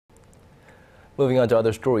Moving on to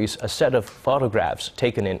other stories, a set of photographs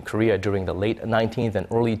taken in Korea during the late 19th and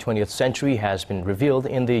early 20th century has been revealed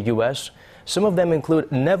in the U.S. Some of them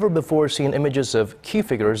include never-before-seen images of key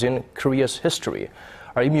figures in Korea's history.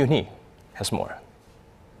 Our Yim Yoon-hee has more.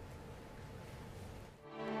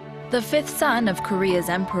 The fifth son of Korea's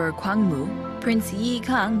Emperor Gwangmu, Prince Yi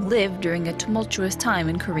Kang lived during a tumultuous time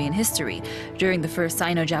in Korean history, during the First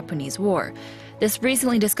Sino-Japanese War. This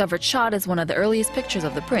recently discovered shot is one of the earliest pictures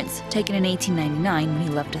of the prince, taken in 1899 when he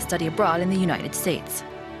left to study abroad in the United States.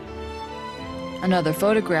 Another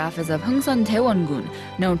photograph is of Heungseon Daewongun,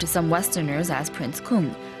 known to some Westerners as Prince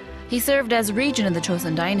Gung. He served as regent of the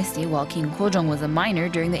Joseon Dynasty while King Gojong was a minor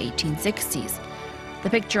during the 1860s. The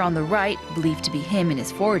picture on the right, believed to be him in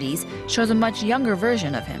his 40s, shows a much younger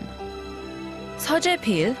version of him. Seo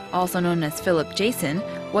Jae-pil, also known as Philip Jaisohn,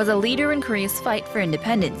 was a leader in Korea's fight for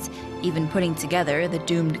independence, even putting together the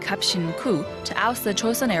doomed Gapsin Coup to oust the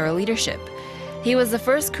Joseon-era leadership. He was the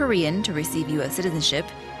first Korean to receive U.S. citizenship,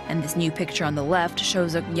 and this new picture on the left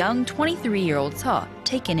shows a young 23-year-old Seo,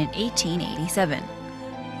 taken in 1887.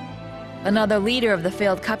 Another leader of the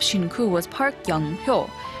failed Gapsin Coup was Park Young-hyo.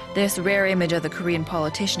 This rare image of the Korean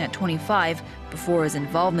politician at 25 before his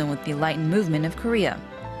involvement with the Enlightened movement of Korea.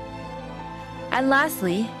 And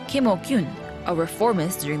lastly, Kim Ok-yoon, a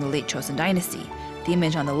reformist during the late Joseon Dynasty. The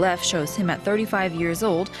image on the left shows him at 35 years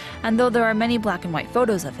old, and though there are many black and white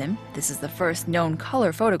photos of him, this is the first known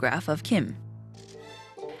color photograph of Kim.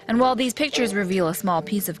 And while these pictures reveal a small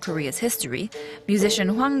piece of Korea's history, musician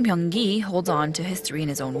Hwang Byung-gi holds on to history in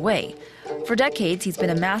his own way. For decades, he's been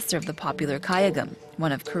a master of the popular gayagum,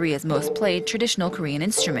 one of Korea's most played traditional Korean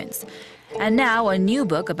instruments. And now, a new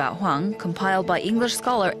book about Hwang, compiled by English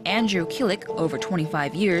scholar Andrew Killick over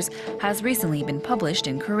 25 years, has recently been published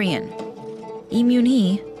in Korean. Yim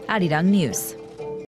Yoon-hee, Arirang News.